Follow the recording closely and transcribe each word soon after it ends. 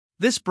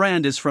This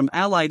brand is from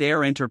Allied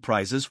Air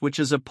Enterprises, which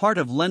is a part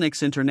of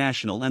Lennox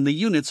International, and the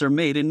units are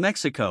made in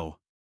Mexico.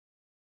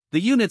 The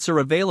units are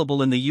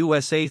available in the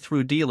USA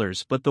through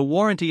dealers, but the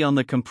warranty on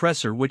the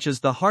compressor, which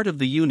is the heart of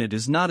the unit,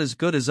 is not as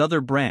good as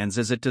other brands,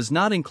 as it does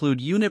not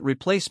include unit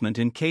replacement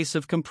in case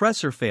of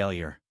compressor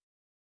failure.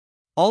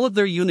 All of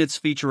their units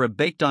feature a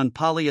baked-on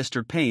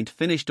polyester paint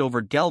finished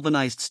over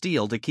galvanized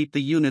steel to keep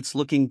the units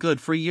looking good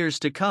for years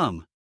to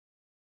come.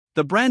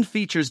 The brand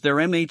features their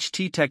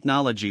MHT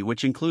technology,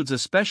 which includes a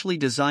specially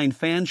designed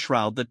fan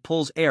shroud that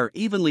pulls air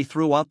evenly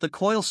throughout the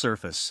coil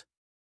surface.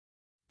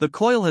 The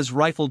coil has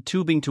rifled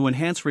tubing to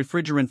enhance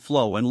refrigerant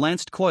flow, and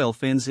lanced coil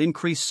fins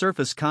increase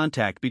surface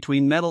contact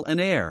between metal and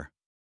air.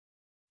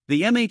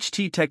 The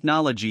MHT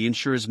technology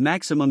ensures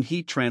maximum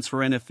heat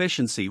transfer and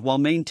efficiency while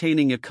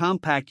maintaining a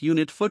compact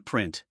unit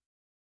footprint.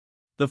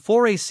 The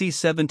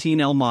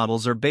 4AC17L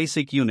models are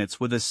basic units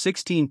with a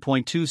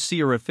 16.2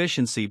 SEER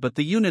efficiency, but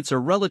the units are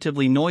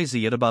relatively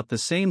noisy at about the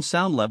same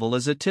sound level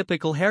as a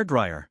typical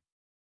hairdryer.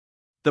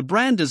 The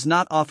brand does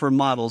not offer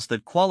models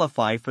that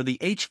qualify for the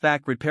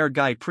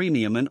HvacRepairGuy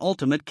Premium and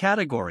Ultimate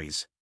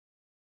categories.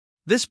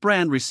 This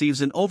brand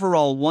receives an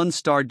overall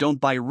 1-star don't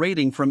buy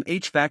rating from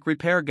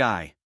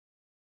HvacRepairGuy.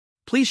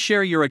 Please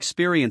share your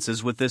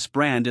experiences with this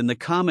brand in the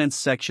comments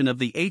section of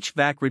the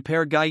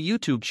HvacRepairGuy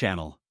YouTube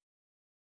channel.